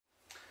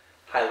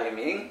Hi,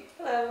 Ming.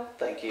 Hello.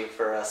 Thank you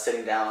for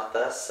sitting down with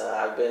us.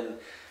 I've been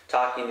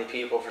talking to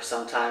people for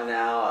some time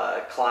now,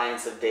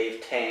 clients of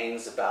Dave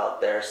Tang's,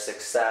 about their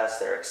success,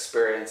 their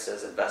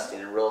experiences investing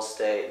in real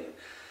estate. And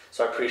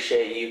so I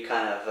appreciate you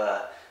kind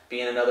of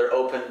being another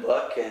open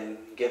book and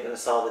giving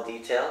us all the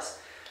details.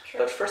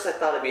 Sure. But first, I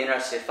thought it'd be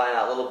interesting to find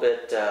out a little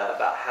bit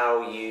about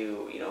how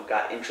you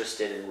got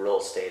interested in real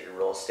estate and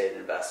real estate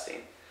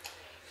investing.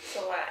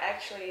 So I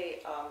actually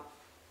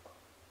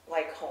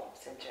like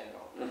homes in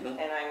general,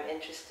 and I'm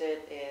interested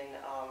in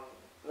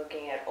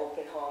looking at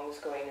open homes,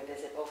 going to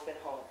visit open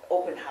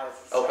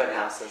houses. Open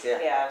houses, yeah.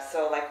 Yeah.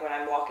 So like when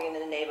I'm walking in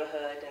the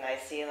neighborhood and I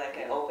see like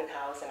an open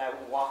house, and I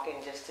walk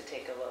in just to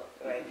take a look,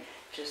 right?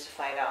 Just to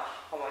find out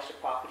how much the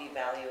property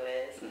value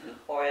is,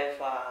 or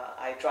if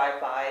I drive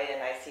by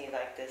and I see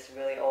like this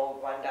really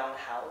old rundown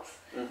house,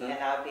 and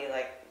I'll be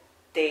like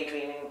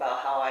daydreaming about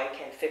how I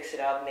can fix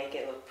it up, make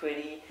it look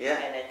pretty,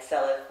 and then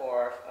sell it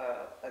for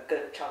a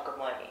good chunk of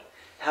money.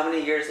 How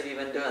many years have you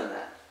been doing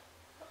that?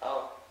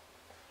 Oh,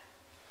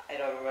 I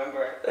don't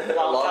remember. A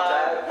long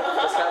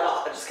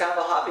time. Just kind of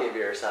a hobby of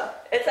yours, huh?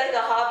 It's like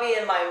a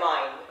hobby in my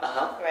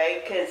mind,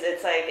 right? Because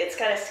it's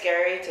kind of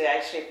scary to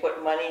actually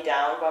put money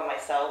down by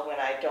myself when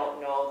I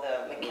don't know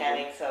the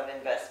mechanics of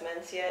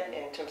investments yet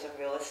in terms of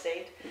real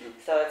estate.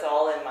 So it's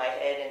all in my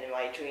head and in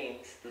my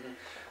dreams.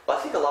 Well,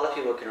 I think a lot of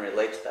people can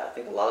relate to that. I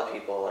think a lot of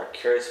people are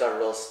curious about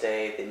real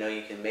estate. They know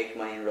you can make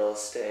money in real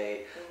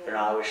estate. They're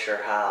not always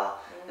sure how.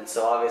 And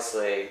so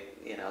obviously,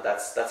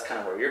 that's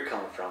kind of where you're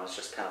coming from. It's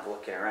just kind of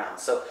looking around.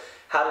 So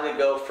how did it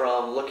go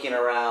from looking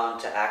around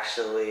to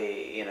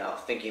actually,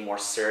 thinking more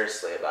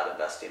seriously about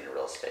investing in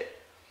real estate?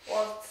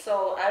 Well,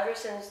 so ever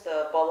since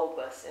the bubble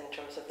burst in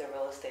terms of the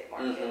real estate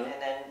market,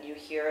 and then you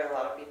hear a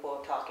lot of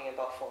people talking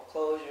about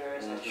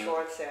foreclosures and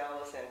short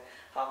sales and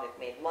how they've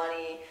made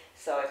money.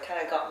 So it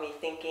kind of got me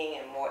thinking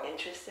and more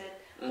interested,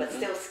 but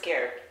still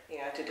scared,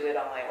 to do it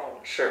on my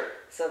own. Sure.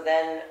 So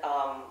then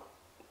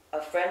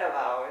a friend of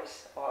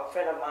ours, or a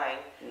friend of mine,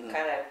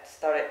 kind of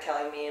started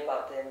telling me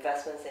about the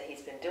investments that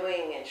he's been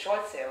doing in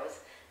short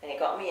sales, and it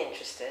got me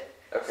interested.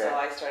 Okay. So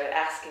I started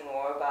asking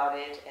more about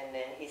it, and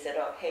then he said,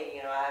 "Oh,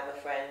 hey, I have a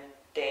friend,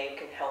 Dave,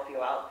 can help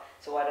you out.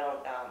 So why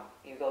don't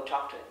you go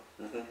talk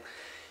to him?"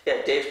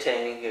 Yeah, Dave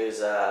Tang,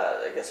 who's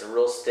I guess a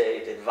real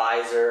estate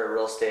advisor, a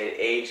real estate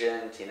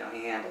agent. He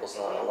handles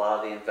a lot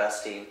of the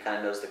investing, kind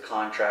of knows the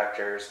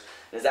contractors.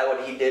 Is that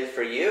what he did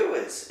for you?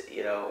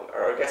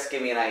 Or I guess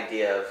give me an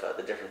idea of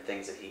the different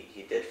things that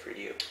he did for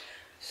you.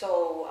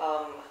 So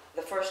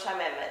the first time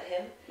I met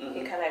him,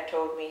 he kind of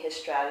told me his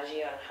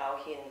strategy on how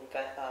he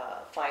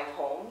find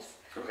homes,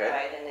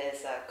 right, and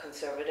his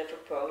conservative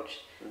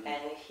approach,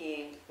 and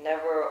he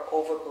never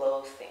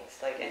overblows things,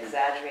 like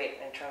exaggerate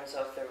in terms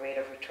of the rate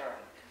of return.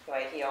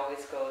 Right, he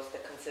always goes the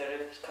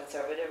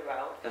conservative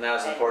route. And that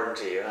was important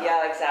to you, huh?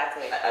 Yeah,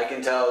 exactly. I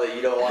can tell that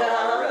you don't want a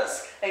lot of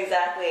risk.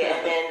 Exactly,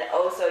 and then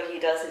also he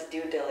does his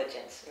due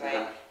diligence,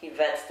 right? He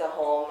vets the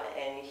home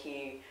and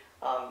he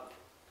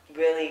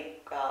really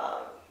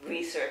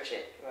research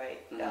it, right,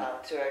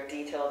 to a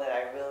detail that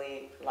I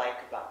really like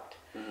about.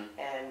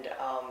 And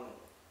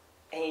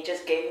he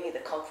just gave me the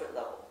comfort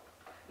level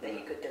that he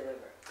could deliver.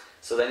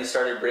 So then he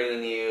started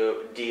bringing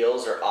you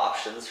deals or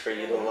options for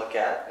you to look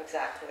at.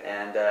 Exactly.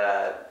 And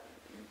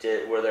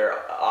were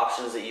there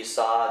options that you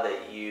saw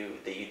that you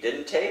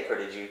didn't take, or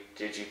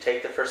did you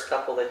take the first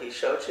couple that he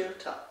showed you?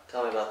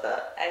 Tell me about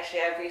that.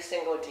 Actually, every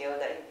single deal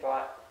that he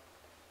brought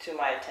to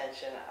my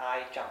attention,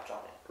 I jumped on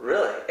it.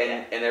 Really?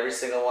 And every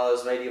single one of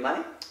those made you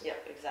money?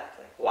 Yep,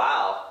 exactly.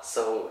 Wow.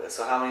 So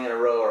how many in a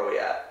row are we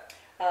at?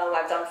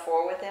 I've done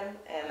 4 with him,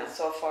 and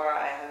so far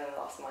I haven't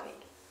lost money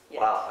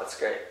yet. Wow, that's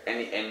great.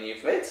 And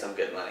you've made some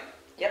good money.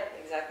 Yep,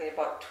 exactly.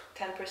 About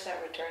 10%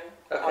 return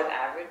on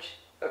average.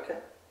 Okay.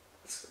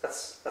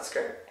 That's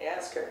great. Yeah,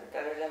 that's great.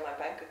 Better than my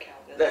bank account.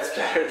 That's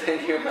better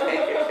than your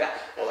bank account.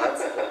 Well,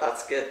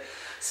 that's good.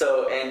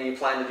 So, and you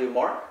plan to do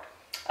more?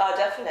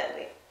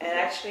 Definitely. And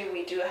actually,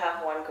 we do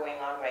have one going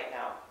on right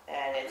now,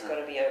 and it's going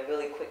to be a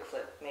really quick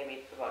flip,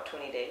 maybe about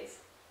 20 days.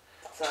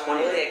 So I'm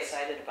really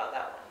excited about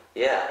that one.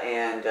 Yeah,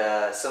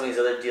 and some of these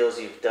other deals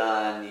you've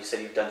done, you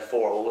said you've done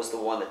 4. What was the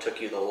one that took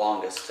you the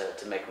longest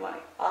to make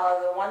money?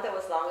 The one that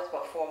was longest,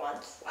 about 4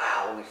 months.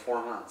 Wow, only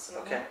 4 months.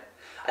 Okay.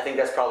 I think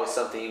that's probably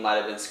something you might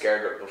have been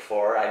scared of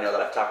before. I know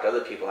that I've talked to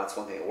other people, and that's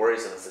one thing that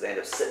worries them, is that they end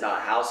up sitting on a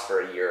house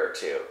for a year or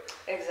 2.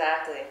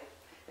 Exactly.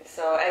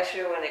 So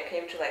actually, when it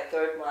came to like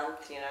 3rd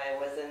month, I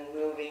wasn't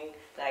moving,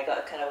 and I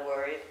got kind of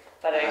worried.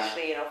 But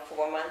actually,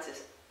 4 months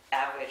is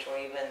average or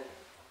even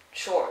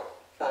short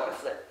for a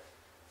flip.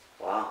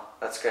 Wow,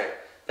 that's great.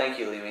 Thank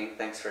you, Ming.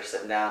 Thanks for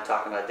sitting down,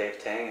 talking about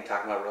Dave Tang, and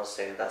talking about real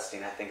estate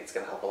investing. I think it's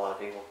going to help a lot of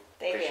people.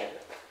 Thank you.